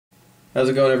How's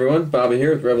it going, everyone? Bobby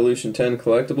here with Revolution 10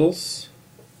 Collectibles.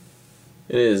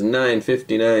 It is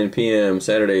 9:59 p.m.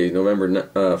 Saturday, November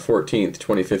 14th,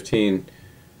 2015.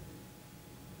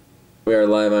 We are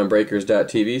live on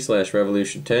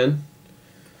breakers.tv/revolution10.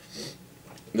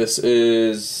 This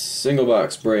is single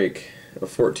box break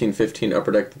of 14-15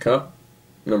 Upper Deck the Cup,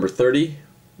 number 30.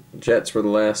 Jets were the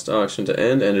last auction to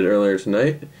end, ended earlier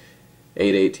tonight,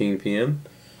 8:18 p.m.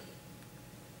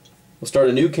 We'll start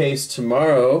a new case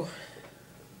tomorrow.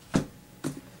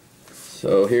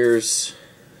 So here's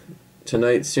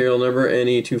tonight's serial number,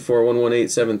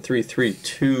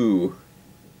 NE241187332.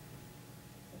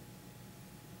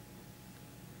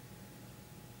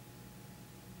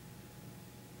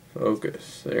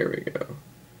 Focus, there we go.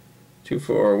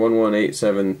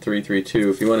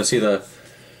 241187332. If you want to see the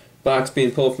box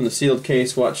being pulled from the sealed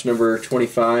case, watch number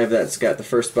 25. That's got the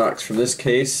first box from this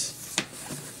case.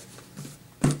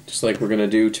 Just like we're going to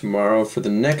do tomorrow for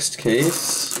the next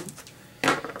case.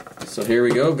 So here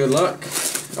we go, good luck.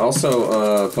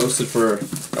 Also posted for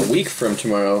a week from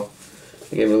tomorrow.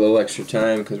 I gave it a little extra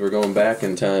time because we're going back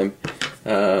in time.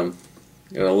 An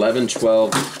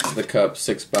 11-12 the Cup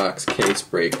 6-box case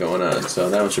break going on. So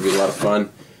that one should be a lot of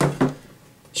fun.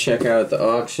 Check out the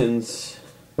auctions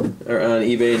are on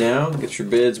eBay now. Get your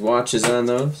bids, watches on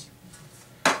those.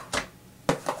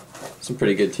 Some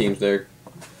pretty good teams there.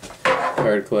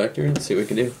 Card collector, let's see what we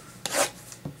can do.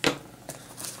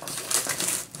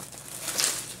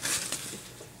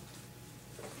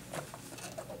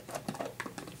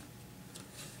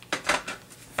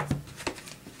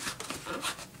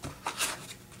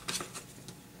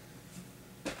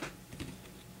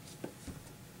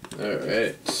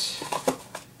 Alright.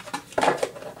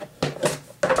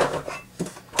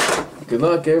 Good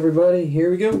luck, everybody. Here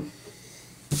we go.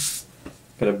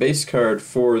 Got a base card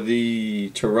for the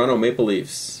Toronto Maple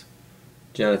Leafs.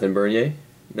 Jonathan Bernier,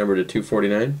 number to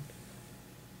 249.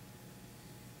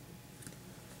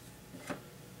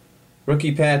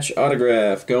 Rookie patch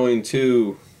autograph going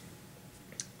to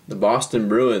the Boston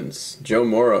Bruins. Joe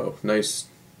Morrow, nice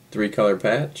 3-color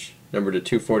patch, number to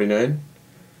 249.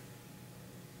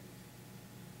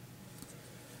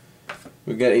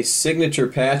 We've got a signature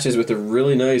patches with a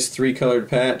really nice 3-colored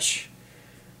patch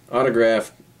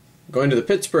autograph going to the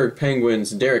Pittsburgh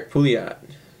Penguins, Derek Pouliot.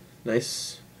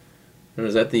 Nice. And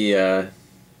is that the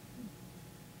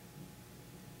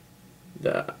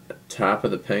top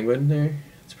of the Penguin there?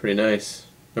 It's pretty nice.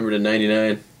 Number to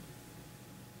 99.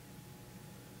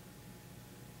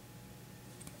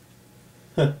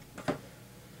 Huh.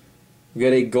 We've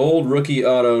got a gold rookie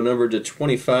auto numbered to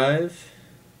 25.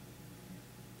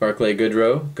 Barclay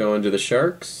Goodrow going to the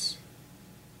Sharks.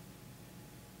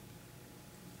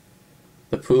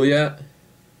 The Pouliot.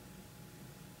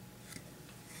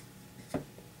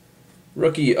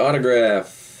 Rookie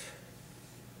autograph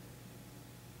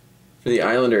for the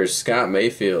Islanders, Scott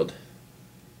Mayfield,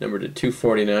 number to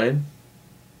 249.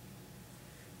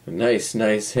 A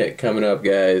nice hit coming up,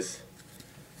 guys.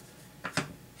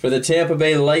 For the Tampa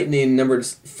Bay Lightning, numbered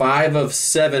 5 of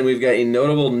 7, we've got a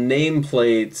notable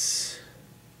nameplates.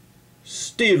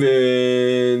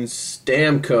 Steven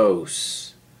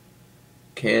Stamkos.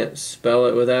 Can't spell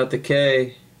it without the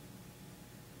K.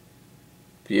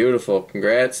 Beautiful.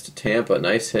 Congrats to Tampa.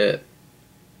 Nice hit.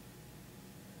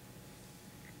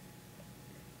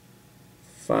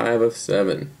 5 of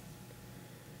 7.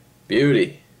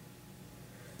 Beauty.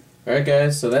 Alright,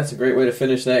 guys, so that's a great way to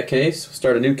finish that case. We'll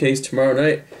start a new case tomorrow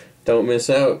night. Don't miss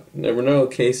out. Never know.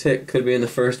 Case hit could be in the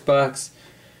first box.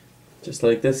 Just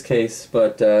like this case.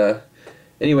 But,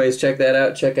 anyways, check that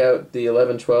out. Check out the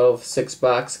 11-12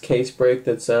 6-box case break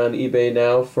that's on eBay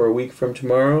now for a week from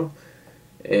tomorrow.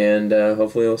 And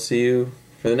hopefully I'll see you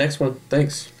for the next one.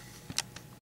 Thanks.